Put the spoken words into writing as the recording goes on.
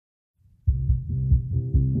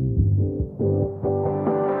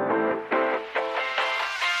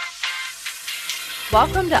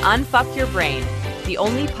Welcome to Unfuck Your Brain, the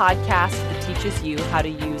only podcast that teaches you how to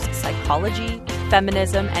use psychology,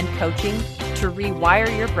 feminism, and coaching to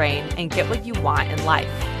rewire your brain and get what you want in life.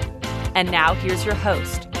 And now here's your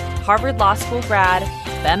host, Harvard Law School grad,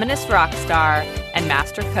 feminist rock star, and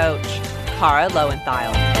master coach, Cara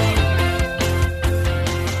Lowenthal.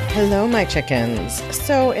 Hello, my chickens.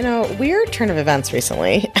 So, in a weird turn of events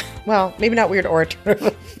recently, well, maybe not weird or a turn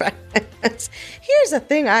of events, here's a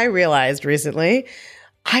thing I realized recently.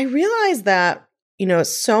 I realized that,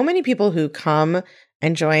 so many people who come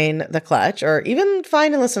and join the Clutch or even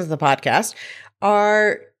find and listen to the podcast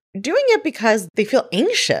are doing it because they feel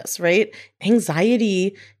anxious, right?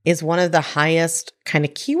 Anxiety is one of the highest kind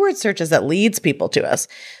of keyword searches that leads people to us.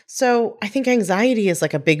 So I think anxiety is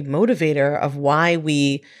like a big motivator of why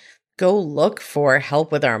we go look for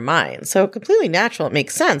help with our minds. So completely natural. It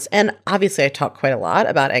makes sense. And obviously I talk quite a lot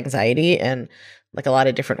about anxiety in like a lot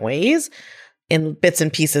of different ways in bits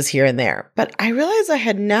and pieces here and there. But I realized I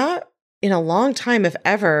had not in a long time, if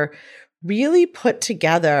ever, really put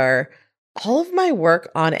together all of my work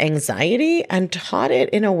on anxiety and taught it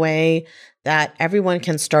in a way that everyone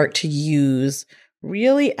can start to use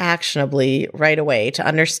really actionably right away to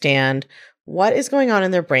understand what is going on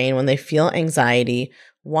in their brain when they feel anxiety,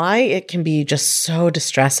 why it can be just so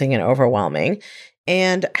distressing and overwhelming,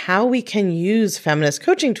 and how we can use feminist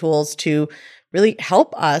coaching tools to really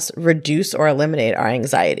help us reduce or eliminate our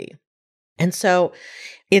anxiety. And so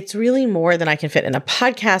it's really more than I can fit in a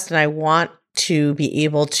podcast, and I want to be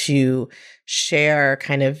able to share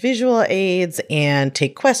kind of visual aids and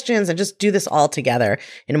take questions and just do this all together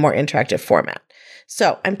in a more interactive format.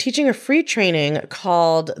 So I'm teaching a free training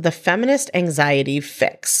called the Feminist Anxiety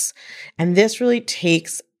Fix. And this really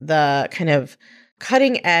takes the kind of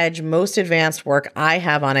cutting edge, most advanced work I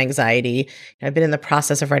have on anxiety. I've been in the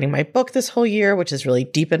process of writing my book this whole year, which has really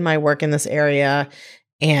deepened my work in this area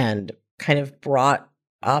and kind of brought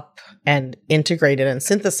up and integrated and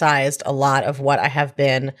synthesized a lot of what I have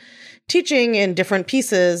been teaching in different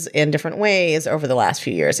pieces in different ways over the last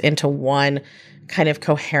few years into one kind of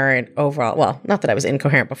coherent overall, well, not that I was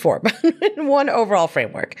incoherent before, but in one overall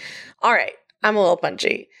framework. All right, I'm a little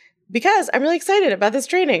punchy because I'm really excited about this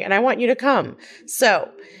training and I want you to come.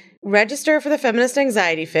 So register for the Feminist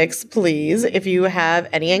Anxiety Fix, please, if you have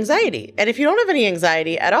any anxiety. And if you don't have any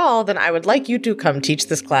anxiety at all, then I would like you to come teach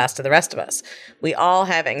this class to the rest of us. We all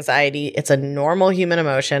have anxiety. It's a normal human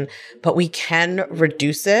emotion, but we can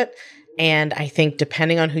reduce it. And I think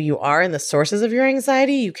depending on who you are and the sources of your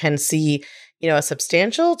anxiety, you can see, a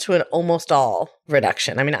substantial to an almost all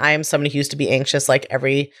reduction. I mean, I am somebody who used to be anxious like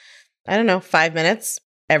every, 5 minutes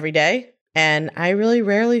every day. And I really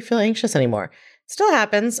rarely feel anxious anymore. Still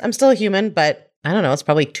happens. I'm still a human, but I don't know, it's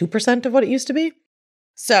probably 2% of what it used to be.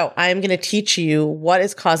 So I'm going to teach you what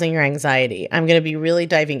is causing your anxiety. I'm going to be really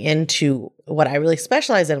diving into what I really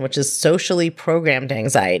specialize in, which is socially programmed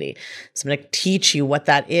anxiety. So I'm going to teach you what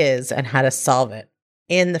that is and how to solve it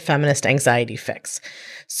in the Feminist Anxiety Fix.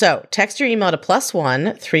 So text your email to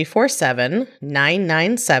 +1 347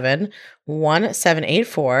 997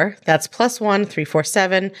 1784. That's +1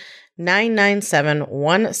 347 997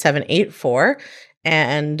 1784.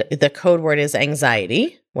 And the code word is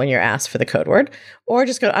anxiety when you're asked for the code word, or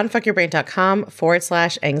just go to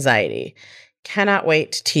unfuckyourbrain.com/anxiety. Cannot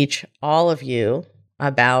wait to teach all of you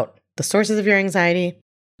about the sources of your anxiety,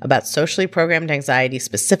 about socially programmed anxiety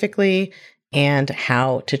specifically, and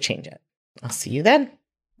how to change it. I'll see you then.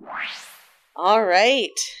 All right.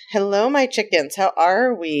 Hello, my chickens. How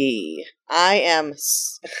are we? I am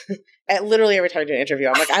literally every time I do an interview,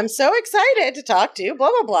 I'm like, I'm so excited to talk to you, blah,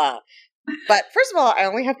 blah, blah. But first of all, I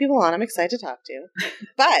only have people on I'm excited to talk to.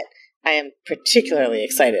 But I am particularly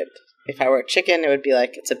excited. If I were a chicken, it would be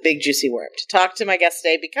like, it's a big juicy worm to talk to my guests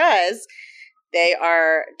today because they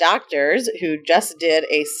are doctors who just did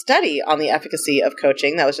a study on the efficacy of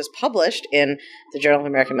coaching that was just published in the Journal of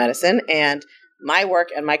American Medicine. And my work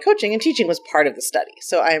and my coaching and teaching was part of the study.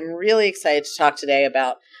 So I'm really excited to talk today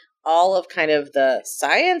about all of kind of the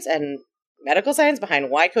science and medical science behind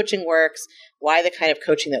why coaching works, why the kind of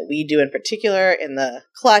coaching that we do in particular in the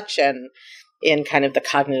Clutch and in kind of the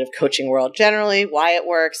cognitive coaching world generally, why it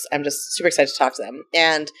works. I'm just super excited to talk to them.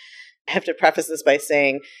 And I have to preface this by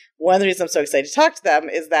saying one of the reasons I'm so excited to talk to them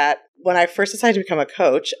is that when I first decided to become a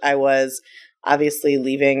coach, I was obviously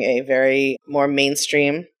leaving a very more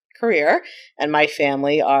mainstream career, and my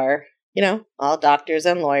family are, all doctors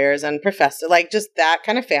and lawyers and professors, like just that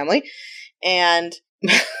kind of family. And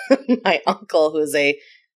my uncle, who's at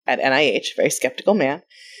NIH, very skeptical man,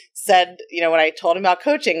 said, when I told him about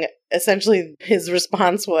coaching, essentially his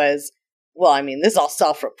response was, well, I mean, this is all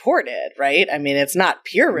self-reported, right? I mean, it's not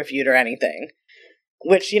peer-reviewed or anything.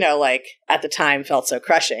 which, like at the time felt so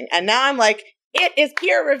crushing. And now I'm like, it is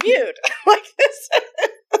peer reviewed. Like this.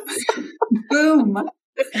 Boom.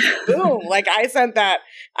 Boom. Like I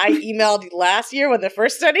emailed last year when the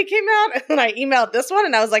first study came out, and I emailed this one,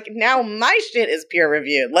 and I was like, now my shit is peer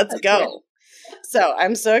reviewed. Let's go. So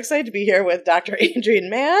I'm so excited to be here with Dr. Adrienne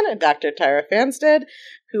Mann and Dr. Tyra Fainstad,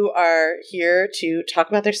 who are here to talk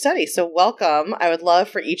about their study. So welcome. I would love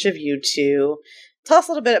for each of you to tell us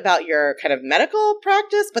a little bit about your kind of medical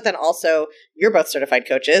practice, but then also you're both certified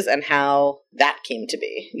coaches and how that came to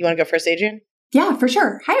be. You want to go first, Adrienne? Yeah, for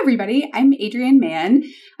sure. Hi, everybody. I'm Adrienne Mann.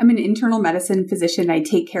 I'm an internal medicine physician. I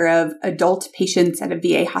take care of adult patients at a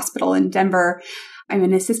VA hospital in Denver. I'm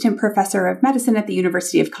an assistant professor of medicine at the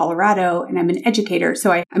University of Colorado, and I'm an educator.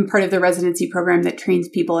 So I'm part of the residency program that trains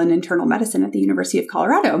people in internal medicine at the University of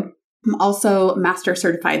Colorado. I'm also a master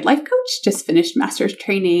certified life coach, just finished master's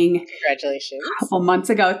training. Congratulations. A couple months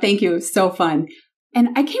ago. Thank you. It was so fun.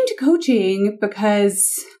 And I came to coaching because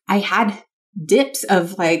I had dips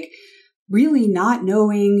of really not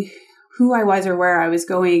knowing who I was or where I was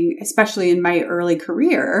going, especially in my early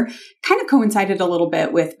career, kind of coincided a little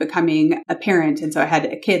bit with becoming a parent. And so I had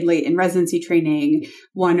a kid late in residency training,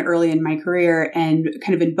 one early in my career, and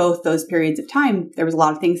kind of in both those periods of time, there was a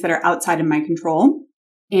lot of things that are outside of my control.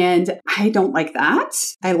 And I don't like that.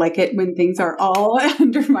 I like it when things are all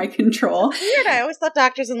under my control. Weird. I always thought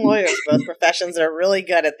doctors and lawyers, both professions, are really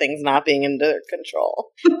good at things not being under their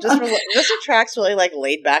control. This attracts really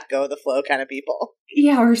laid back, go with the flow kind of people.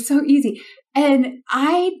 Yeah, we're so easy. And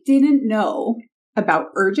I didn't know about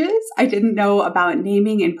urges. I didn't know about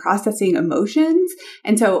naming and processing emotions.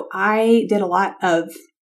 And so I did a lot of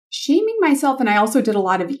shaming myself, and I also did a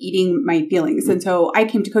lot of eating my feelings. And so I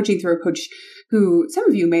came to coaching through a coach who some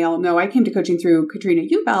of you may all know. I came to coaching through Katrina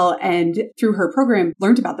Ubel, and through her program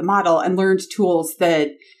learned about the model and learned tools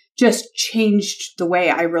that just changed the way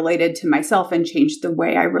I related to myself and changed the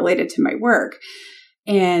way I related to my work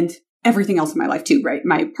and everything else in my life too, right?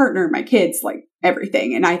 My partner, my kids,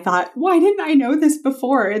 everything. And I thought, why didn't I know this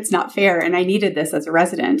before? It's not fair. And I needed this as a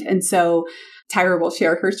resident. And so Tyra will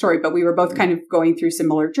share her story, but we were both kind of going through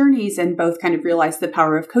similar journeys and both kind of realized the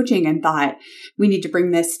power of coaching and thought we need to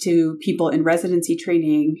bring this to people in residency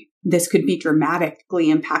training. This could be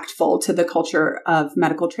dramatically impactful to the culture of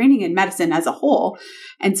medical training and medicine as a whole.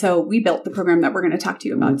 And so we built the program that we're going to talk to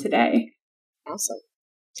you about today. Awesome.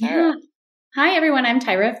 Tyra. Hi, everyone. I'm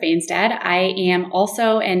Tyra Fainstad. I am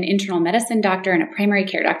also an internal medicine doctor and a primary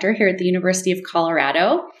care doctor here at the University of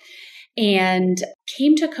Colorado, and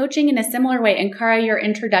came to coaching in a similar way. And Cara, your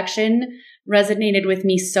introduction resonated with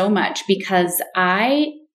me so much because I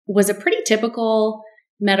was a pretty typical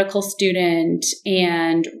medical student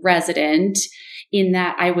and resident in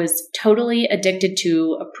that I was totally addicted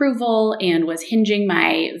to approval and was hinging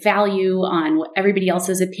my value on what everybody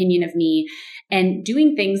else's opinion of me and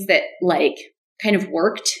doing things that kind of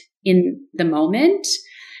worked in the moment.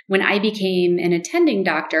 When I became an attending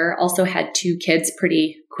doctor, also had 2 kids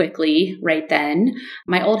pretty quickly right then,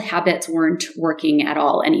 my old habits weren't working at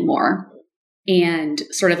all anymore. And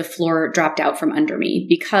sort of the floor dropped out from under me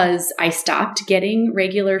because I stopped getting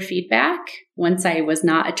regular feedback. Once I was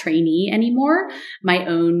not a trainee anymore, my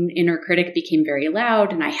own inner critic became very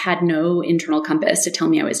loud and I had no internal compass to tell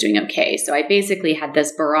me I was doing okay. So I basically had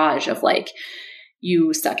this barrage of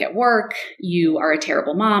you suck at work, you are a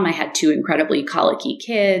terrible mom. I had 2 incredibly colicky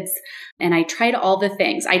kids, and I tried all the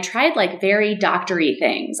things. I tried very doctory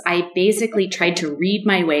things. I basically tried to read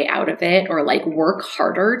my way out of it or work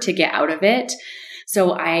harder to get out of it.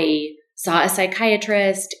 So I saw a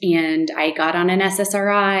psychiatrist and I got on an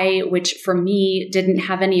SSRI, which for me didn't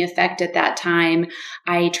have any effect at that time.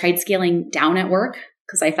 I tried scaling down at work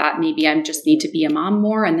because I thought maybe I just need to be a mom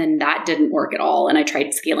more. And then that didn't work at all. And I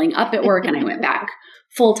tried scaling up at work and I went back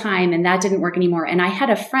full time and that didn't work anymore. And I had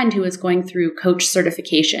a friend who was going through coach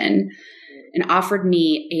certification and offered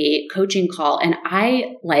me a coaching call. And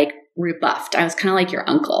I rebuffed. I was kind of like your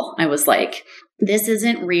uncle. I was like, this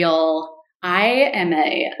isn't real. I am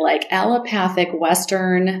a allopathic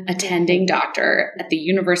Western attending doctor at the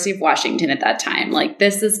University of Washington at that time.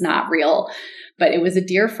 This is not real. But it was a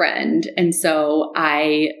dear friend. And so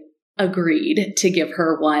I agreed to give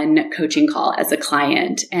her one coaching call as a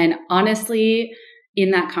client. And honestly, in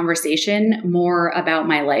that conversation, more about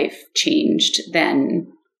my life changed than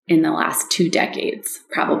in the last 2 decades,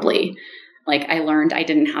 probably. I learned I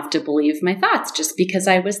didn't have to believe my thoughts just because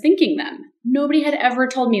I was thinking them. Nobody had ever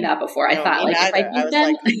told me that before. I thought, if I think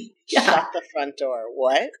them, shut the front door.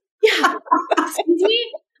 What? Yeah. Excuse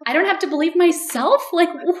me? I don't have to believe myself? Why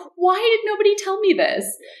did nobody tell me this?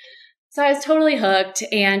 So I was totally hooked,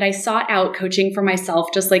 and I sought out coaching for myself,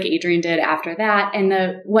 just like Adrienne did after that.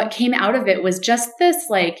 And what came out of it was just this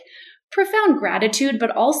like profound gratitude,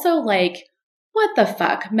 but also like, what the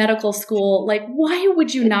fuck, medical school? Like, why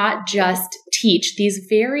would you not just teach these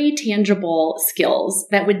very tangible skills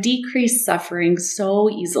that would decrease suffering so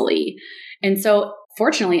easily? And so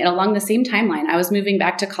fortunately, along the same timeline, I was moving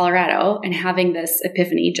back to Colorado and having this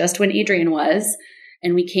epiphany just when Adrienne was,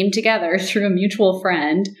 and we came together through a mutual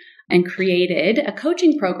friend and created a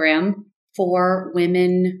coaching program for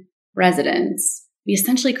women residents. We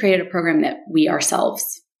essentially created a program that we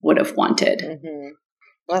ourselves would have wanted. Mm-hmm.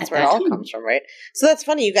 Well, that's where it all comes from, right? So that's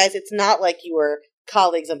funny, you guys. It's not like you were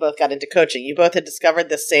colleagues and both got into coaching. You both had discovered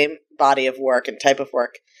the same body of work and type of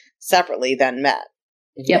work separately, then met.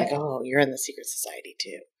 Yep. Like, oh, you're in the secret society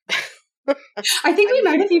too. I think we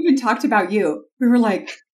might have even talked about you. We were like,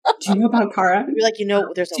 do you know about Kara? We're like,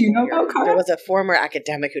 there's a do you know about Kara? There was a former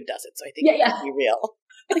academic who does it, so I think it can be real.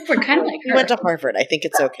 I think we're kind of like he went to Harvard. I think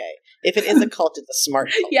it's okay. If it is a cult, it's a smart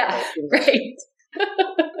cult. Yeah, right.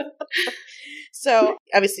 So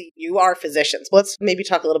obviously you are physicians. Let's maybe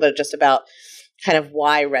talk a little bit just about kind of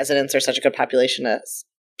why residents are such a good population to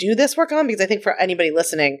do this work on, because I think for anybody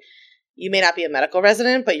listening, you may not be a medical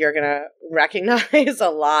resident, but you're going to recognize a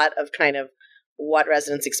lot of kind of what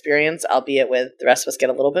residents experience, albeit with the rest of us get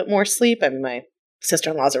a little bit more sleep. I mean, my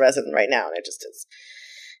sister-in-law's a resident right now, and it just is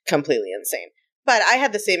completely insane. But I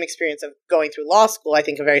had the same experience of going through law school. I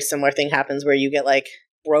think a very similar thing happens where you get like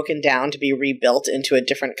broken down to be rebuilt into a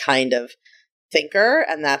different kind of thinker.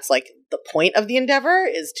 And that's like the point of the endeavor,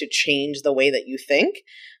 is to change the way that you think.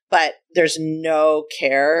 But there's no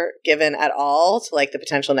care given at all to like the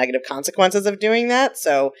potential negative consequences of doing that.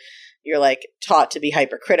 So you're like taught to be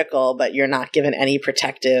hypercritical, but you're not given any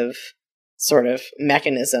protective sort of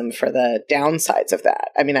mechanism for the downsides of that.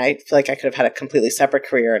 I mean, I feel like I could have had a completely separate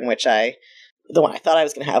career in which the one I thought I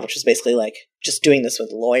was going to have, which was basically like just doing this with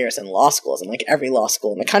lawyers and law schools. And like every law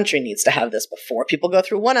school in the country needs to have this before people go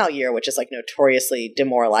through 1L year, which is like notoriously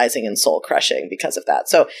demoralizing and soul crushing because of that.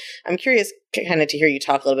 So I'm curious kind of to hear you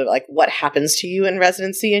talk a little bit about like what happens to you in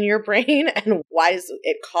residency in your brain, and why does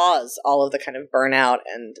it cause all of the kind of burnout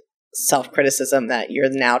and self-criticism that you're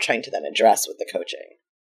now trying to then address with the coaching?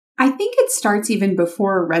 I think it starts even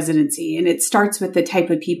before residency, and it starts with the type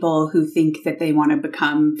of people who think that they want to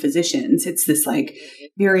become physicians. It's this like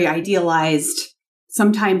very idealized,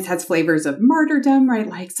 sometimes has flavors of martyrdom, right?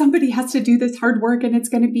 Like somebody has to do this hard work and it's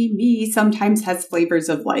going to be me. Sometimes has flavors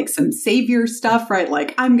of like some savior stuff, right?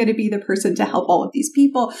 Like I'm going to be the person to help all of these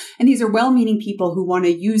people. And these are well-meaning people who want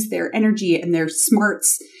to use their energy and their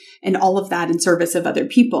smarts and all of that in service of other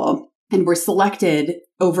people. And we're selected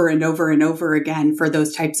over and over and over again for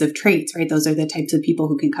those types of traits, right? Those are the types of people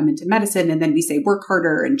who can come into medicine. And then we say, work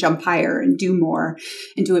harder and jump higher and do more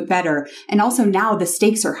and do it better. And also now the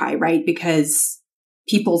stakes are high, right? Because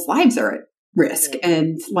people's lives are at risk,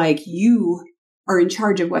 and like you are in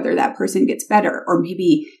charge of whether that person gets better, or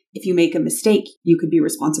maybe if you make a mistake, you could be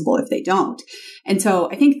responsible if they don't. And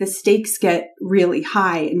so I think the stakes get really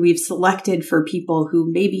high, and we've selected for people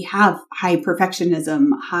who maybe have high perfectionism,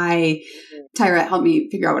 Tyra, help me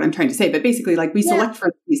figure out what I'm trying to say, but basically like we select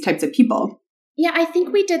for these types of people. Yeah, I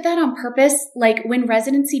think we did that on purpose. Like when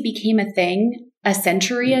residency became a thing a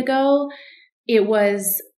century ago, it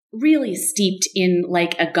was really steeped in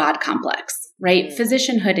like a God complex, right?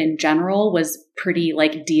 Physicianhood in general was pretty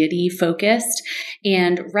like deity focused,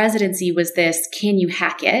 and residency was this, can you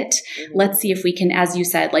hack it? Let's see if we can, as you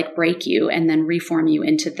said, like break you and then reform you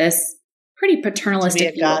into this pretty paternalistic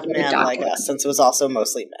to be a God man like us, since it was also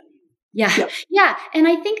mostly men. Yeah. Yep. Yeah. And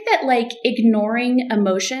I think that like ignoring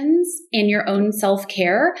emotions in your own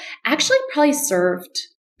self-care actually probably served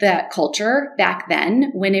that culture back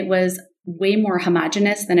then, when it was way more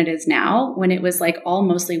homogenous than it is now, when it was like all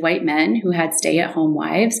mostly white men who had stay-at-home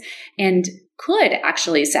wives and could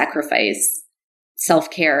actually sacrifice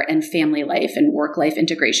self-care and family life and work-life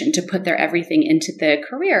integration to put their everything into the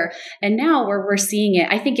career. And now where we're seeing it,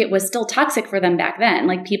 I think it was still toxic for them back then.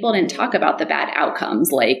 Like people didn't talk about the bad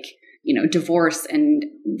outcomes, like, you know, divorce and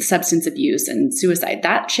substance abuse and suicide.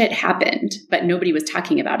 That shit happened, but nobody was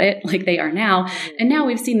talking about it like they are now. And now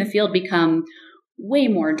we've seen the field become way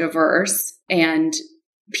more diverse, and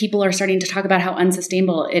people are starting to talk about how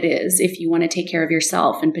unsustainable it is if you want to take care of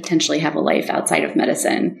yourself and potentially have a life outside of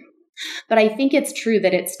medicine. But I think it's true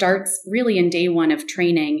that it starts really in day one of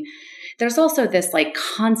training. There's also this like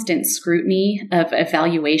constant scrutiny of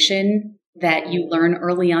evaluation that you learn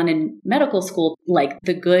early on in medical school. Like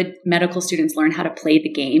the good medical students learn how to play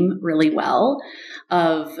the game really well,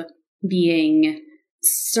 of being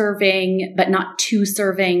serving, but not too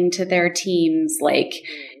serving to their teams, like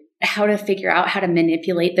how to figure out how to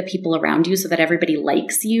manipulate the people around you so that everybody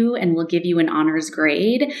likes you and will give you an honors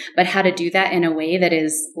grade, but how to do that in a way that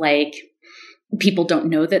is like people don't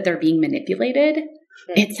know that they're being manipulated.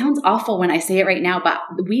 It sounds awful when I say it right now, but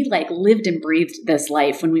we like lived and breathed this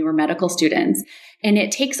life when we were medical students. And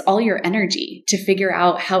it takes all your energy to figure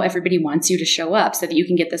out how everybody wants you to show up so that you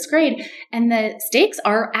can get this grade. And the stakes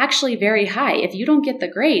are actually very high. If you don't get the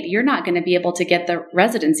grade, you're not going to be able to get the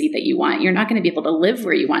residency that you want. You're not going to be able to live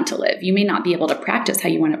where you want to live. You may not be able to practice how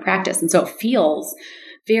you want to practice. And so it feels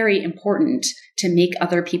very important to make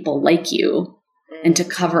other people like you and to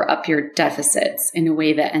cover up your deficits in a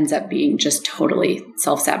way that ends up being just totally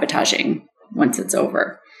self-sabotaging once it's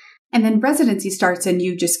over. And then residency starts and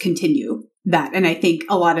you just continue that. And I think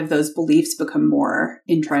a lot of those beliefs become more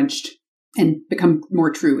entrenched and become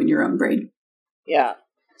more true in your own brain. Yeah.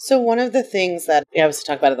 So one of the things that I obviously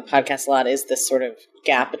talk about in the podcast a lot is this sort of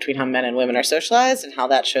gap between how men and women are socialized and how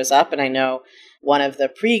that shows up. And I know one of the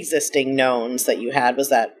pre-existing knowns that you had was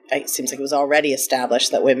that it seems like it was already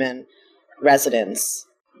established that women residents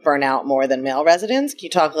burn out more than male residents. Can you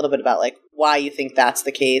talk a little bit about like why you think that's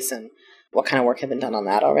the case and what kind of work had been done on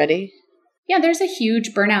that already? Yeah, there's a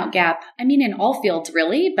huge burnout gap. I mean, in all fields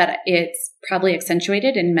really, but it's probably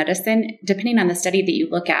accentuated in medicine. Depending on the study that you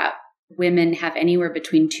look at, women have anywhere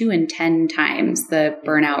between 2 and 10 times the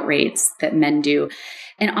burnout rates that men do.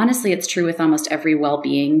 And honestly, it's true with almost every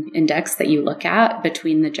well-being index that you look at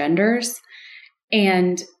between the genders.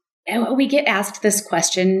 And we get asked this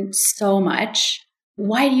question so much.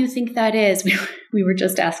 Why do you think that is? We were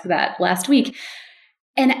just asked that last week.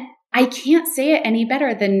 And I can't say it any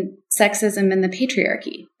better than sexism and the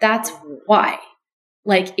patriarchy. That's why.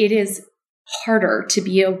 Like, it is harder to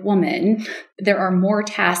be a woman. There are more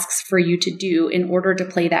tasks for you to do in order to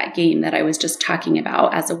play that game that I was just talking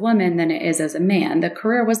about as a woman than it is as a man. The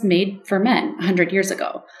career was made for men 100 years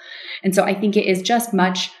ago. And so I think it is just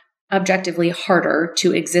much objectively harder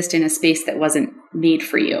to exist in a space that wasn't made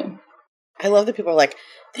for you. I love that people are like,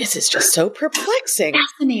 this is just so perplexing.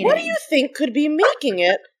 Fascinating. What do you think could be making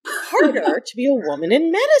it harder to be a woman in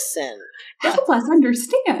medicine? Help us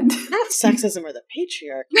understand. Not sexism or the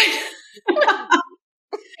patriarchy.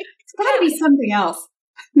 It's got to be something else.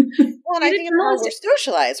 Well, and I think it's how we're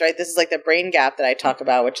socialized, right? This is like the brain gap that I talk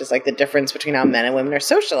about, which is like the difference between how men and women are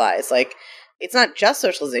socialized. Like, it's not just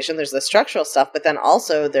socialization. There's the structural stuff, but then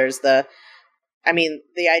also there's the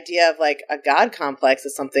idea of like a God complex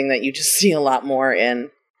is something that you just see a lot more in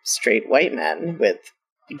straight white men with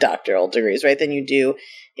doctoral degrees, right, than you do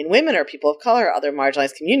in women or people of color or other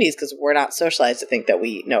marginalized communities, because we're not socialized to think that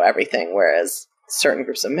we know everything, whereas certain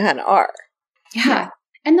groups of men are. Yeah.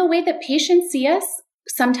 And the way that patients see us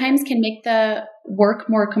sometimes can make the work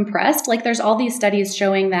more compressed. Like, there's all these studies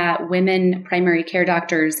showing that women primary care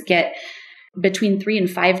doctors get between 3 and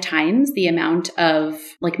 5 times the amount of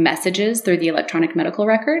like messages through the electronic medical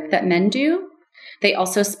record that men do. They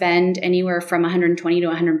also spend anywhere from 120 to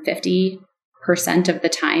 150% of the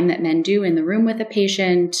time that men do in the room with a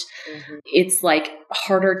patient. Mm-hmm. It's like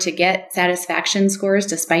harder to get satisfaction scores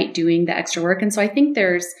despite doing the extra work. And so I think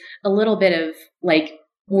there's a little bit of like,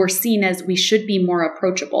 we're seen as we should be more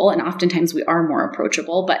approachable. And oftentimes we are more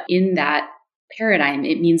approachable, but in that paradigm,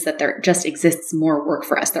 it means that there just exists more work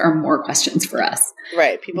for us. There are more questions for us.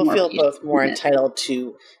 Right. People feel both more entitled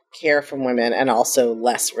to care from women and also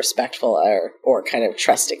less respectful or kind of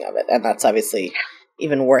trusting of it. And that's obviously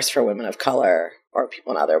even worse for women of color or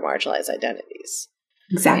people in other marginalized identities.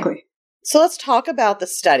 Exactly. So let's talk about the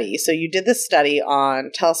study. So you did this study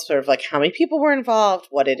on, tell us sort of like how many people were involved,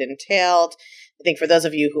 what it entailed. I think for those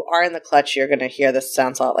of you who are in the clutch, you're going to hear this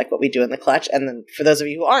sounds a lot like what we do in the clutch. And then for those of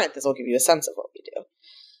you who aren't, this will give you a sense of what we do.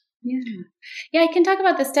 Yeah, I can talk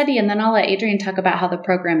about the study and then I'll let Adrienne talk about how the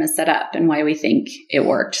program is set up and why we think it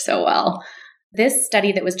worked so well. This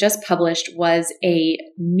study that was just published was a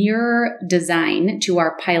mirror design to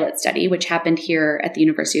our pilot study, which happened here at the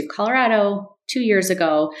University of Colorado 2 years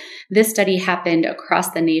ago. This study happened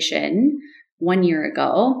across the nation 1 year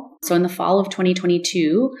ago. So in the fall of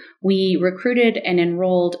 2022, we recruited and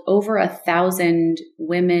enrolled over 1,000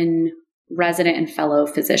 women resident and fellow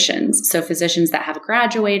physicians. So physicians that have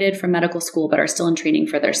graduated from medical school but are still in training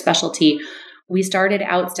for their specialty. We started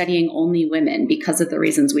out studying only women because of the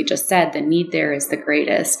reasons we just said. The need there is the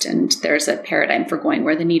greatest, and there's a paradigm for going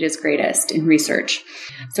where the need is greatest in research.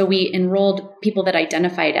 So we enrolled people that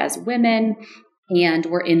identified as women and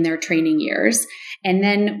were in their training years. And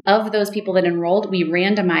then of those people that enrolled, we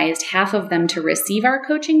randomized half of them to receive our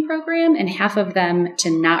coaching program and half of them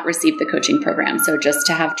to not receive the coaching program. So just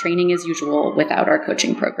to have training as usual without our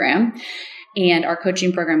coaching program. And our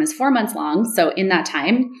coaching program is 4 months long. So in that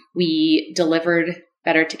time, we delivered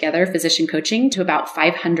Better Together physician coaching to about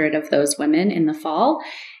 500 of those women in the fall.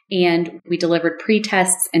 And we delivered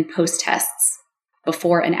pre-tests and post-tests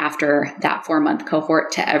before and after that 4-month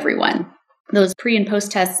cohort to everyone. Those pre and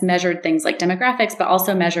post tests measured things like demographics, but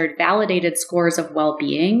also measured validated scores of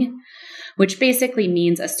well-being, which basically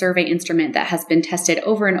means a survey instrument that has been tested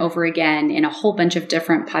over and over again in a whole bunch of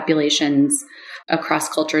different populations across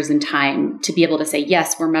cultures and time to be able to say,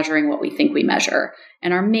 yes, we're measuring what we think we measure.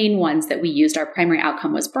 And our main ones that we used, our primary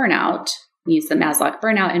outcome was burnout. We used the Maslow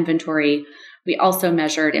burnout inventory. We also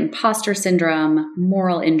measured imposter syndrome,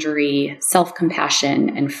 moral injury,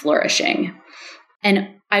 self-compassion, and flourishing. And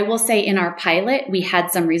I will say in our pilot, we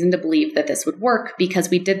had some reason to believe that this would work because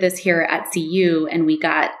we did this here at CU and we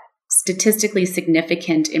got statistically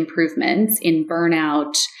significant improvements in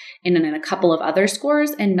burnout and in a couple of other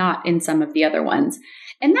scores and not in some of the other ones.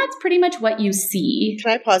 And that's pretty much what you see.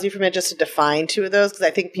 Can I pause you for a minute just to define two of those? Because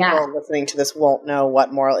I think people listening to this won't know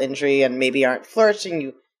what moral injury and maybe aren't flourishing.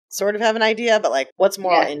 You sort of have an idea, but like what's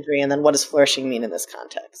moral injury and then what does flourishing mean in this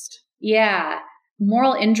context? Yeah.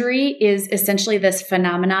 Moral injury is essentially this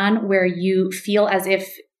phenomenon where you feel as if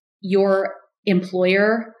your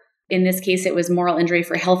employer, in this case, it was moral injury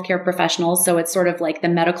for healthcare professionals. So it's sort of like the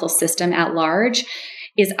medical system at large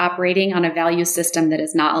is operating on a value system that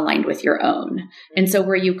is not aligned with your own. And so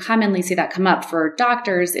where you commonly see that come up for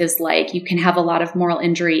doctors is like you can have a lot of moral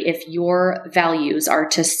injury if your values are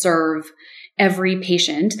to serve every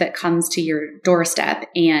patient that comes to your doorstep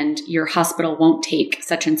and your hospital won't take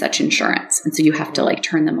such and such insurance. And so you have to like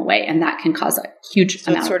turn them away. And that can cause a huge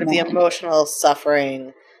amount of sort of the emotional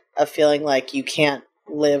suffering of feeling like you can't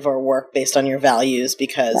live or work based on your values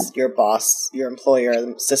because your boss, your employer,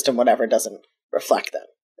 the system, whatever, doesn't reflect them.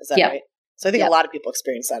 Is that right? So I think a lot of people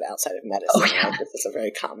experience that outside of medicine. Oh, yeah. Right? This is a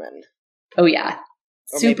very common. Oh, yeah.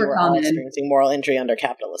 Super we're common. All experiencing moral injury under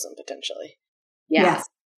capitalism, potentially. Yeah. Yes.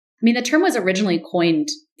 I mean, the term was originally coined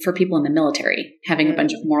for people in the military, having a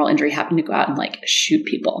bunch of moral injury happen to go out and like shoot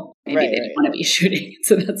people. Maybe they didn't want to be shooting.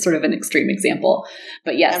 So that's sort of an extreme example.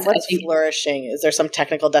 But yes. And what's flourishing? Is there some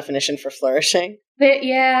technical definition for flourishing?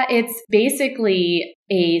 It's basically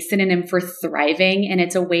a synonym for thriving. And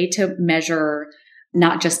it's a way to measure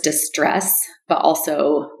not just distress, but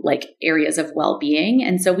also like areas of well-being.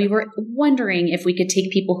 And so we were wondering if we could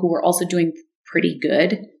take people who were also doing pretty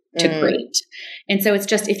good to great. And so it's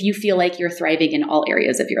just if you feel like you're thriving in all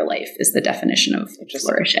areas of your life is the definition of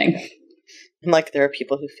flourishing. I'm like, there are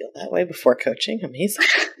people who feel that way before coaching. Amazing.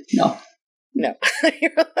 No.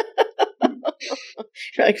 You're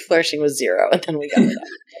like flourishing was 0 and then we got it.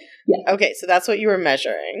 Yeah. Okay, so that's what you were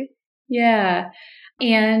measuring. Yeah.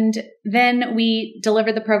 And then we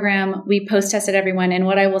delivered the program. We post-tested everyone. And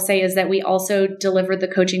what I will say is that we also delivered the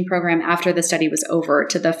coaching program after the study was over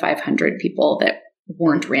to the 500 people that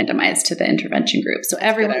weren't randomized to the intervention group. So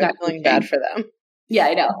everyone got feeling bad for them. Yeah,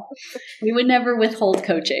 I know. We would never withhold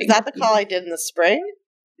coaching. Is that the call I did in the spring?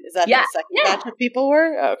 Is that the second batch of people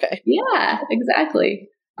were? Oh, okay. Yeah, exactly.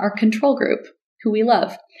 Our control group, who we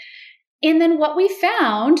love. And then what we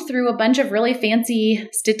found through a bunch of really fancy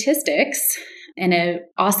statistics and an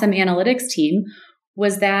awesome analytics team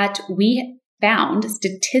was that we found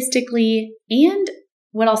statistically and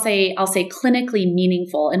what I'll say clinically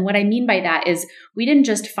meaningful. And what I mean by that is we didn't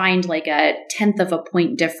just find like a 1/10 of a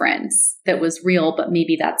point difference that was real, but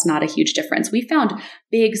maybe that's not a huge difference. We found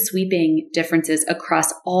big sweeping differences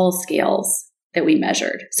across all scales that we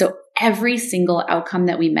measured. So every single outcome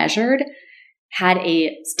that we measured had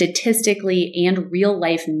a statistically and real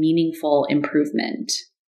life meaningful improvement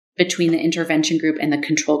between the intervention group and the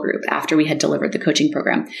control group after we had delivered the coaching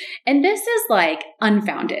program. And this is like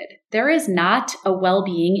unfounded. There is not a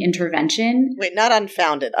well-being intervention. Wait, not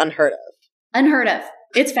unfounded, unheard of. Unheard of.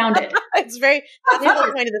 It's founded. That's the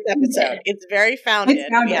whole point of this episode. It's very founded.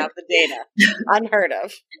 We have the data. Unheard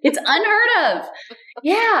of. It's unheard of.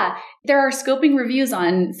 Yeah. There are scoping reviews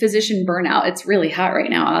on physician burnout. It's really hot right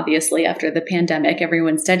now, obviously, after the pandemic.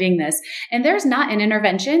 Everyone's studying this. And there's not an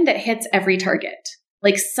intervention that hits every target.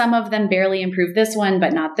 Like some of them barely improve this one,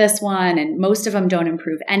 but not this one. And most of them don't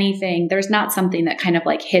improve anything. There's not something that kind of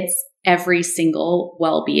like hits every single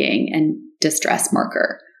well-being and distress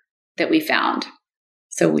marker that we found.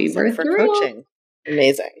 So we were for through. Coaching.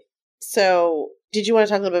 Amazing. So did you want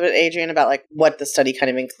to talk a little bit, Adrienne, about like what the study kind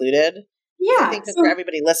of included? Yeah. I think that for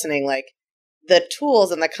everybody listening, like the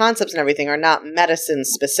tools and the concepts and everything are not medicine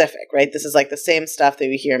specific, right? This is like the same stuff that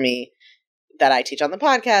you hear me that I teach on the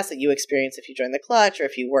podcast, that you experience if you join the Clutch or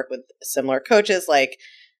if you work with similar coaches. Like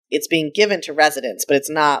it's being given to residents, but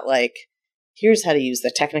it's not like, here's how to use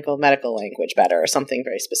the technical medical language better or something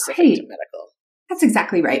very specific to medical. That's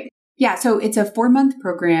exactly right. Yeah, so it's a 4-month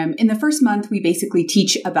program. In the first month, we basically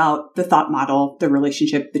teach about the thought model, the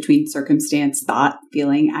relationship between circumstance, thought,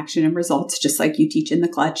 feeling, action, and results, just like you teach in the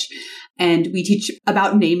clutch. And we teach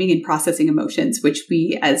about naming and processing emotions, which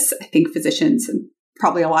we, as I think physicians and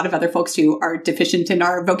probably a lot of other folks too, are deficient in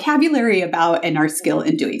our vocabulary about and our skill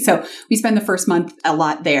in doing. So we spend the first month a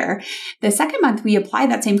lot there. The second month, we apply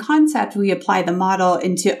that same concept. We apply the model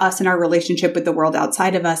into us and our relationship with the world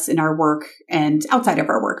outside of us in our work and outside of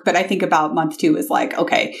our work. But I think about month 2 is like,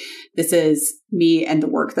 okay, this is me and the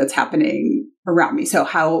work that's happening around me. So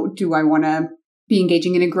how do I want to be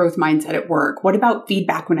engaging in a growth mindset at work? What about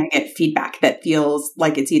feedback when I get feedback that feels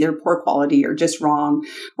like it's either poor quality or just wrong?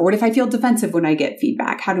 Or what if I feel defensive when I get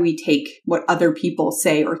feedback? How do we take what other people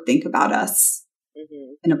say or think about us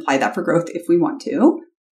and apply that for growth if we want to?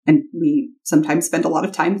 And we sometimes spend a lot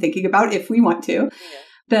of time thinking about if we want to. Yeah.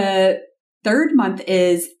 The third month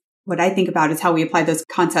is what I think about is how we apply those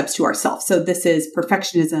concepts to ourselves. So this is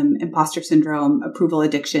perfectionism, imposter syndrome, approval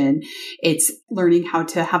addiction. It's learning how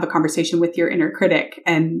to have a conversation with your inner critic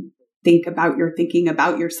and think about your thinking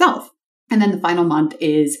about yourself. And then the final month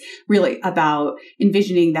is really about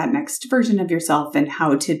envisioning that next version of yourself and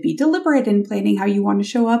how to be deliberate in planning how you want to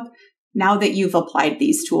show up now that you've applied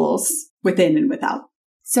these tools within and without.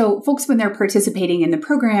 So folks, when they're participating in the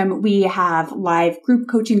program, we have live group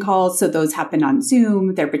coaching calls. So those happen on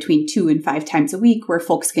Zoom. They're between 2 and 5 times a week where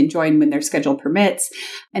folks can join when their schedule permits.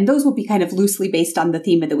 And those will be kind of loosely based on the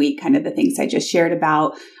theme of the week, kind of the things I just shared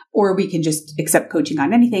about, or we can just accept coaching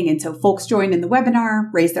on anything. And so folks join in the webinar,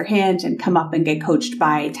 raise their hand and come up and get coached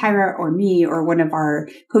by Tyra or me or one of our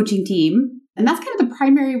coaching team. And that's kind of the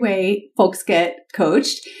primary way folks get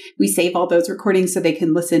coached. We save all those recordings so they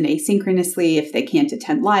can listen asynchronously if they can't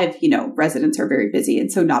attend live. You know, residents are very busy,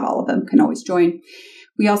 and so not all of them can always join.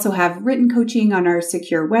 We also have written coaching on our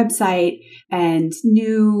secure website, and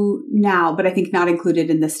new now, but I think not included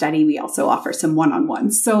in the study, we also offer some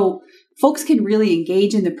one-on-ones. So folks can really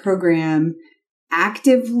engage in the program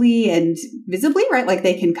actively and visibly, right? Like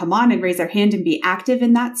they can come on and raise their hand and be active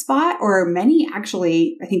in that spot. Or many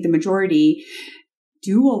actually, I think the majority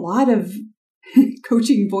do a lot of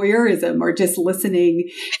coaching voyeurism or just listening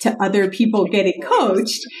to other people getting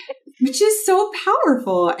coached, which is so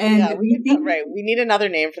powerful. And yeah, we need another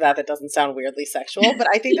name for that doesn't sound weirdly sexual, but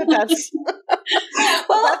I think that's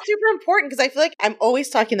well, that's super important because I feel like I'm always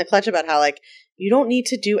talking to Clutch about how like you don't need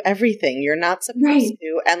to do everything. You're not supposed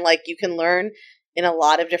to. And like you can learn in a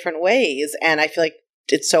lot of different ways. And I feel like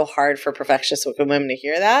it's so hard for perfectionist women to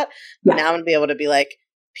hear that. But now I'm going to be able to be like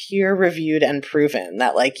peer reviewed and proven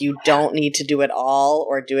that like you don't need to do it all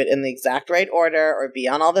or do it in the exact right order or be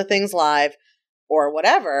on all the things live or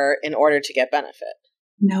whatever in order to get benefit.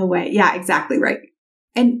 No way. Yeah, exactly right.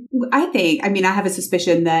 And I have a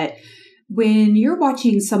suspicion that when you're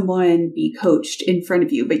watching someone be coached in front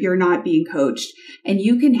of you, but you're not being coached, and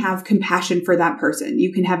you can have compassion for that person,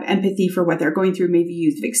 you can have empathy for what they're going through. Maybe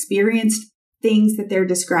you've experienced things that they're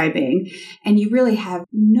describing, and you really have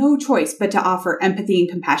no choice but to offer empathy and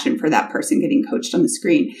compassion for that person getting coached on the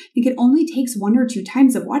screen. I think it only takes 1 or 2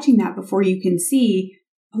 times of watching that before you can see,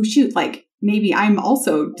 oh shoot, like maybe I'm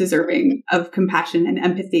also deserving of compassion and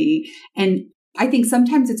empathy. And I think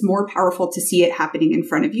sometimes it's more powerful to see it happening in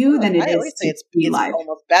front of you than it is to be live. It's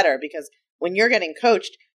almost better because when you're getting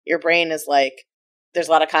coached, your brain is like, there's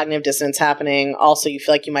a lot of cognitive dissonance happening. Also, you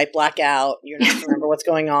feel like you might black out. You're not going to remember what's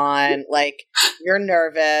going on. Like, you're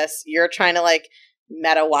nervous. You're trying to like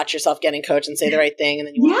meta watch yourself getting coached and say the right thing. And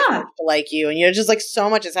then you want to like you. And you're just like, so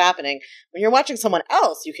much is happening. When you're watching someone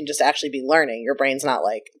else, you can just actually be learning. Your brain's not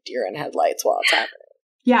like deer in headlights while it's happening.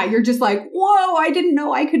 Yeah, you're just like, whoa, I didn't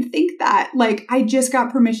know I could think that. Like, I just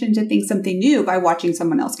got permission to think something new by watching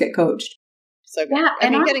someone else get coached. So good.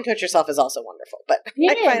 Yeah, getting coached yourself is also wonderful. But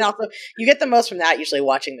I find also you get the most from that usually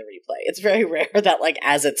watching the replay. It's very rare that like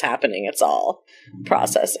as it's happening, it's all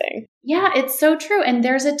processing. Yeah, it's so true. And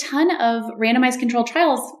there's a ton of randomized controlled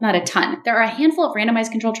trials, not a ton. There are a handful of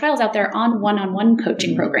randomized controlled trials out there on one-on-one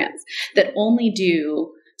coaching programs that only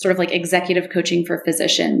do sort of like executive coaching for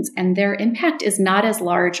physicians, and their impact is not as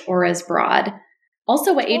large or as broad.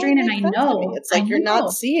 Also, what Adrienne and I know, it's like you're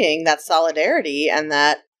not seeing that solidarity and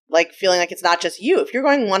that like feeling like it's not just you. If you're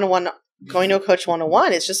going one-on-one, going to a coach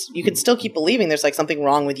one-on-one, it's just, you can still keep believing there's like something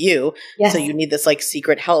wrong with you. Yes. So you need this like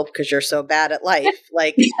secret help because you're so bad at life.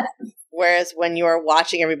 Like, whereas when you're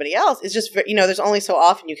watching everybody else, it's just, there's only so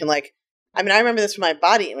often you can like, I remember this from my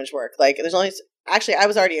body image work. Like there's only, actually I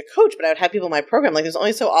was already a coach, but I would have people in my program. Like there's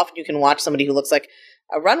only so often you can watch somebody who looks like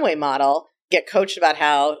a runway model get coached about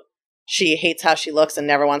how she hates how she looks and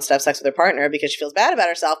never wants to have sex with her partner because she feels bad about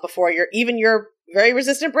herself before your very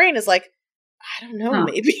resistant brain is like, I don't know,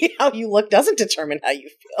 maybe how you look doesn't determine how you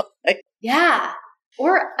feel. Yeah.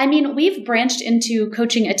 Or, I mean, we've branched into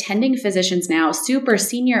coaching attending physicians now, super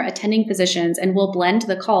senior attending physicians, and we'll blend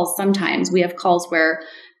the calls sometimes. We have calls where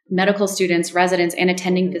medical students, residents, and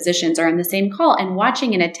attending physicians are in the same call, and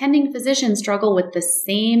watching an attending physician struggle with the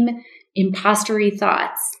same impostery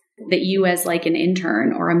thoughts that you as like an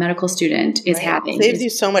intern or a medical student is having. It saves you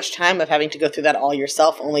so much time of having to go through that all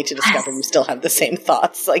yourself only to discover you still have the same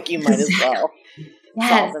thoughts. Like you might as well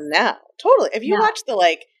solve them now. Totally. If you watch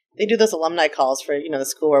they do those alumni calls for, the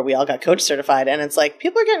school where we all got coach certified, and it's like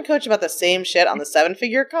people are getting coached about the same shit on the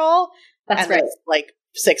 7-figure call. That's right. Like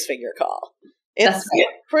 6-figure call. It's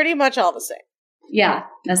pretty much all the same. Yeah,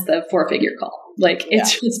 that's the 4-figure call. Like it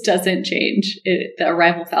just doesn't change. The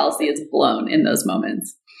arrival fallacy is blown in those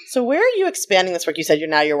moments. So where are you expanding this work? You said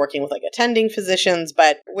you're working with like attending physicians,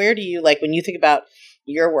 but where do you when you think about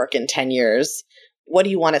your work in 10 years, what do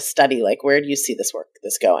you want to study? Like where do you see this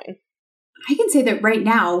going? I can say that right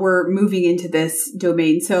now we're moving into this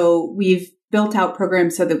domain. So we've built out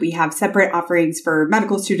programs so that we have separate offerings for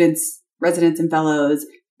medical students, residents and fellows,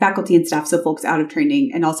 faculty and staff, so folks out of training,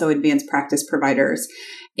 and also advanced practice providers.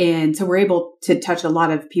 And so we're able to touch a lot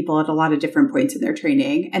of people at a lot of different points in their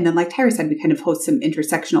training. And then like Tyra said, we kind of host some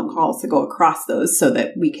intersectional calls to go across those so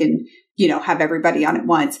that we can, have everybody on at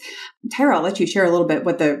once. Tyra, I'll let you share a little bit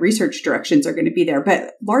what the research directions are going to be there.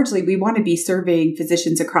 But largely, we want to be serving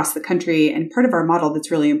physicians across the country. And part of our model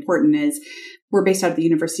that's really important is we're based out of the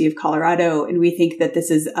University of Colorado. And we think that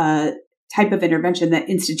this is a type of intervention that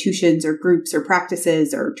institutions or groups or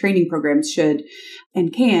practices or training programs should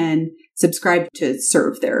and can subscribe to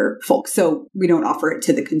serve their folks. So we don't offer it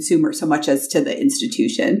to the consumer so much as to the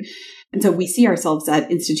institution. And so we see ourselves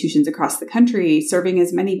at institutions across the country serving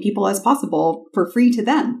as many people as possible for free to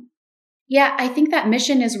them. Yeah, I think that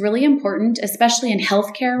mission is really important, especially in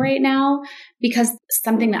healthcare right now, because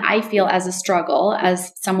something that I feel as a struggle,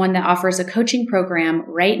 as someone that offers a coaching program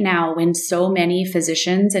right now when so many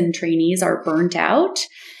physicians and trainees are burnt out,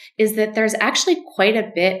 is that there's actually quite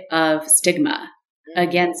a bit of stigma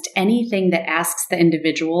against anything that asks the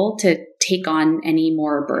individual to take on any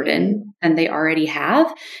more burden than they already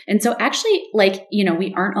have. And so actually,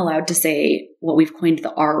 we aren't allowed to say what we've coined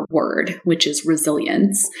the R word, which is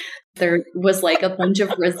resilience. There was a bunch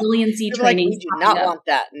of resiliency training. We do not want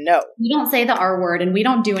that. No. We don't say the R word, and we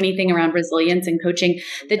don't do anything around resilience and coaching.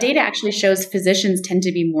 The data actually shows physicians tend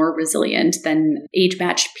to be more resilient than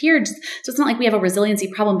age-matched peers. So it's not like we have a resiliency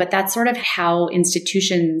problem, but that's sort of how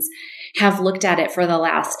institutions have looked at it for the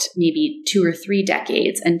last maybe 2 or 3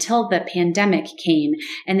 decades until the pandemic came.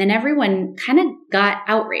 And then everyone kind of got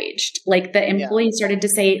outraged. Like the employees started to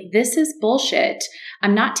say, this is bullshit.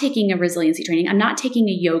 I'm not taking a resiliency training. I'm not taking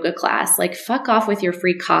a yoga class. Like, fuck off with your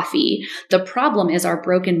free coffee. The problem is our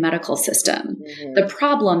broken medical system. Mm-hmm. The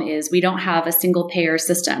problem is we don't have a single payer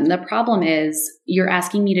system. The problem is you're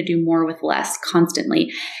asking me to do more with less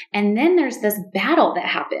constantly. And then there's this battle that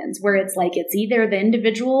happens where it's like, it's either the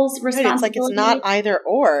individual's responsibility. Right, it's like, it's not either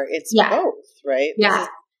or, it's both, right? Yeah.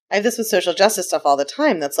 I have this with social justice stuff all the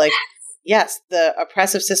time. That's like, yes, the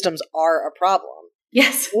oppressive systems are a problem.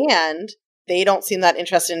 Yes. And they don't seem that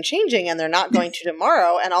interested in changing, and they're not going to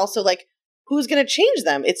tomorrow. And also, who's going to change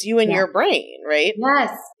them? It's you and your brain, right?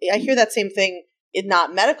 Yes. I hear that same thing,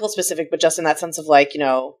 not medical specific, but just in that sense of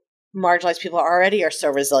marginalized people already are so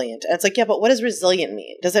resilient. And it's like, yeah, but what does resilient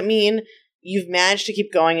mean? Does it mean you've managed to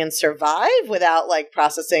keep going and survive without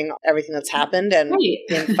processing everything that's happened and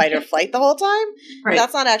in fight or flight the whole time? Right.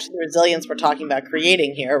 That's not actually the resilience we're talking about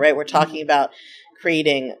creating here, right? We're talking about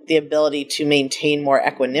creating the ability to maintain more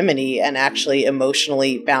equanimity and actually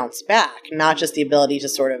emotionally bounce back, not just the ability to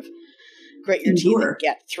sort of grit your teeth and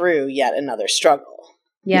get through yet another struggle.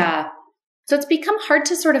 Yeah. So it's become hard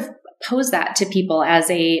to sort of pose that to people as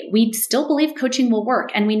we still believe coaching will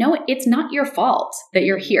work. And we know it's not your fault that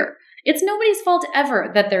you're here. It's nobody's fault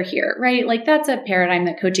ever that they're here, right? That's a paradigm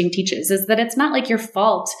that coaching teaches, is that it's not like your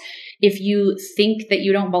fault if you think that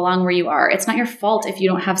you don't belong where you are. It's not your fault if you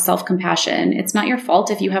don't have self-compassion. It's not your fault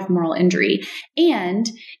if you have moral injury. And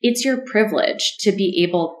it's your privilege to be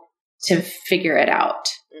able to figure it out.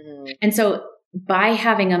 Mm-hmm. And so by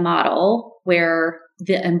having a model where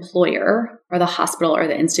the employer or the hospital or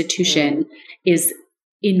the institution is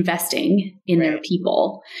investing in their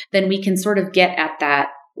people, then we can sort of get at that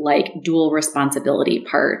dual responsibility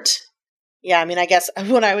part. Yeah, I mean, I guess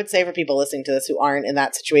what I would say for people listening to this who aren't in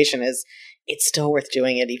that situation is it's still worth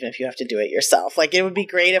doing it even if you have to do it yourself. It would be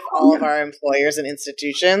great if all of our employers and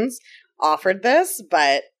institutions offered this,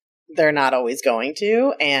 but they're not always going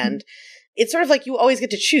to. And it's sort of you always get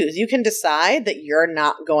to choose. You can decide that you're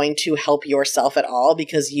not going to help yourself at all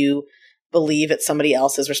because you believe it's somebody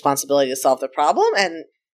else's responsibility to solve the problem. And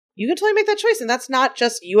you can totally make that choice. And that's not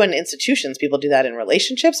just you and institutions. People do that in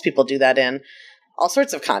relationships. People do that in all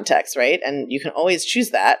sorts of contexts, right? And you can always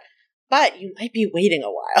choose that. But you might be waiting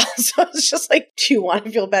a while. So it's just like, do you want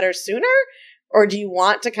to feel better sooner? Or do you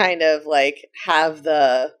want to kind of like have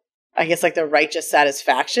the, I guess, like the righteous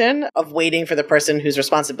satisfaction of waiting for the person whose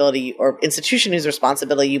responsibility or institution whose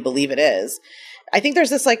responsibility you believe it is? I think there's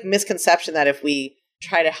this like misconception that if we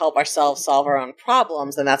try to help ourselves solve our own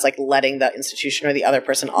problems, then that's like letting the institution or the other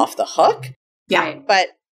person off the hook. Yeah. But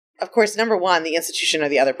of course, number one, the institution or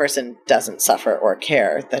the other person doesn't suffer or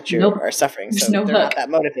care that you are suffering. So they're not that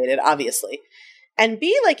motivated, obviously. And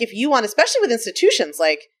B, like if you want, especially with institutions,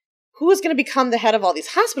 like who is going to become the head of all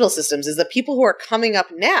these hospital systems is the people who are coming up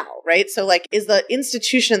now, right? So like, is the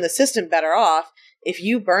institution and the system better off if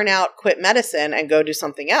you burn out, quit medicine and go do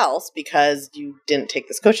something else because you didn't take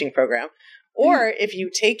this coaching program? Or if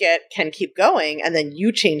you take it, can keep going and then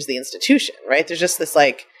you change the institution, right? There's just this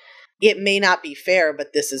like, it may not be fair,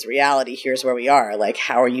 but this is reality. Here's where we are. Like,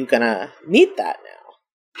 how are you going to meet that now?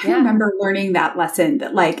 I remember learning that lesson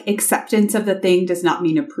that like acceptance of the thing does not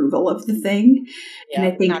mean approval of the thing. Yeah,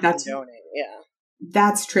 and I think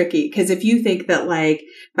that's tricky because if you think that like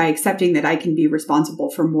by accepting that I can be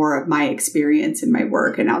responsible for more of my experience in my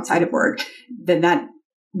work and outside of work, then that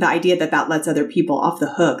the idea that lets other people off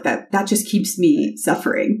the hook, that just keeps me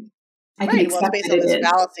suffering. I can accept it's based on this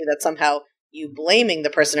fallacy that somehow you blaming the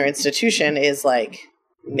person or institution is like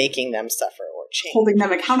making them suffer or change. Holding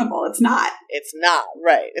them accountable. It's not,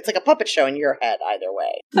 right. It's like a puppet show in your head either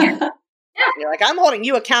way. Yeah. You're like, I'm holding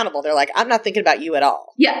you accountable. They're like, I'm not thinking about you at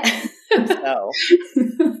all. Yeah. So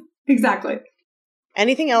exactly.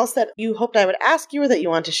 Anything else that you hoped I would ask you or that you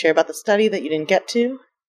want to share about the study that you didn't get to?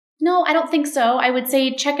 No, I don't think so. I would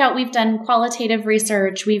say check out, we've done qualitative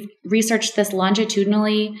research. We've researched this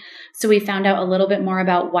longitudinally. So we found out a little bit more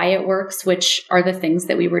about why it works, which are the things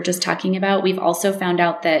that we were just talking about. We've also found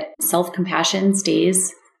out that self-compassion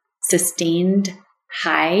stays sustained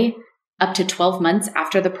high up to 12 months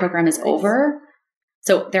after the program is over.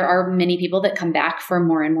 So there are many people that come back for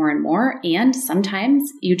more and more and more. And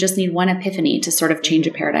sometimes you just need one epiphany to sort of change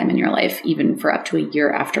a paradigm in your life, even for up to a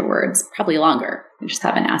year afterwards, probably longer. We just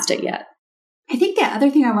haven't asked it yet. I think the other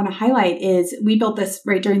thing I want to highlight is we built this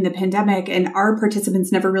right during the pandemic and our participants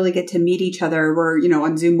never really get to meet each other. We're,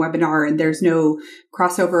 on Zoom webinar and there's no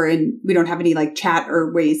crossover and we don't have any like chat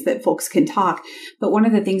or ways that folks can talk. But one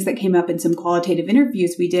of the things that came up in some qualitative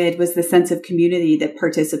interviews we did was the sense of community that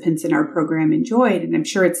participants in our program enjoyed. And I'm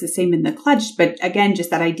sure it's the same in the clutch. But again,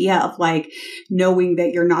 just that idea of like knowing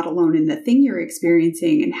that you're not alone in the thing you're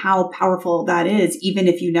experiencing and how powerful that is, even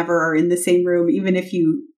if you never are in the same room, even if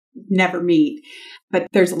you never meet. But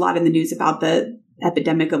there's a lot in the news about the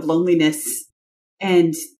epidemic of loneliness.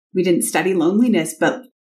 And we didn't study loneliness, but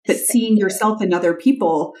seeing yourself and other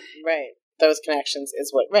people. Right. Those connections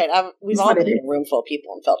is what, right. We've all been in a room full of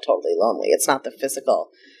people and felt totally lonely. It's not the physical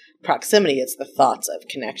proximity. It's the thoughts of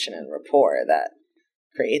connection and rapport that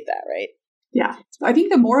create that, right? Yeah. So I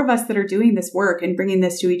think the more of us that are doing this work and bringing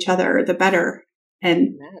this to each other, the better. And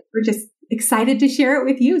we're just excited to share it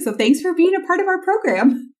with you. So thanks for being a part of our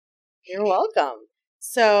program. You're welcome.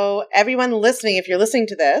 So everyone listening, if you're listening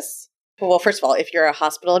to this, well, first of all, if you're a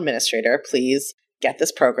hospital administrator, please get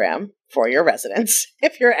this program for your residents.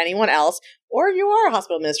 If you're anyone else, or you are a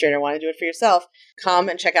hospital administrator and want to do it for yourself, come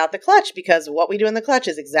and check out the clutch because what we do in the clutch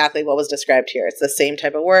is exactly what was described here. It's the same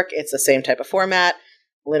type of work. It's the same type of format.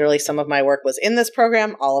 Literally, some of my work was in this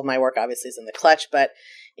program. All of my work obviously is in the clutch. But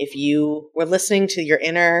if you were listening to your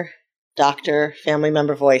inner doctor, family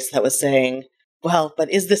member voice that was saying, well, but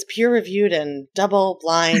is this peer-reviewed and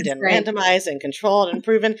double-blind and randomized and controlled and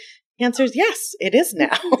proven? The answer is yes, it is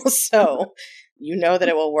now. So you know that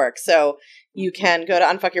it will work. So you can go to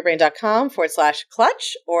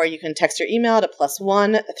unfuckyourbrain.com/clutch, or you can text your email to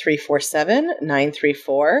 +1 347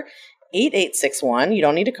 934 8861. You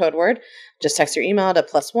don't need a code word. Just text your email to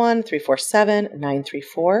 +1 347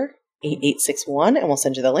 934 8861, and we'll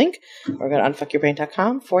send you the link. Or go to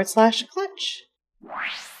unfuckyourbrain.com/clutch.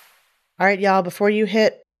 All right, y'all, before you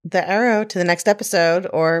hit the arrow to the next episode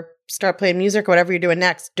or start playing music or whatever you're doing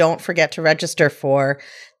next, don't forget to register for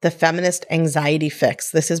the Feminist Anxiety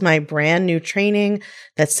Fix. This is my brand new training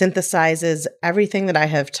that synthesizes everything that I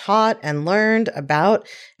have taught and learned about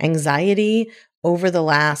anxiety over the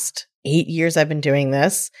last 8 years I've been doing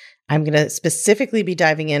this. I'm going to specifically be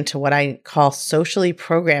diving into what I call socially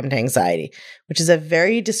programmed anxiety, which is a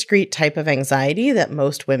very discrete type of anxiety that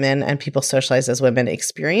most women and people socialized as women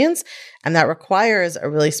experience, and that requires a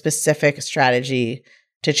really specific strategy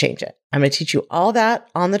to change it. I'm going to teach you all that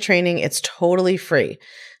on the training. It's totally free.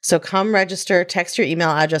 So come register, text your email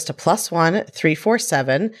address to +1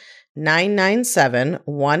 347 997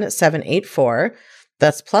 1784.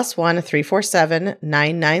 That's +1 347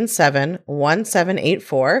 997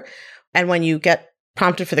 1784. And when you get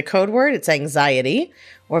prompted for the code word, it's anxiety,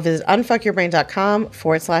 or visit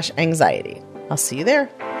unfuckyourbrain.com/anxiety. I'll see you there.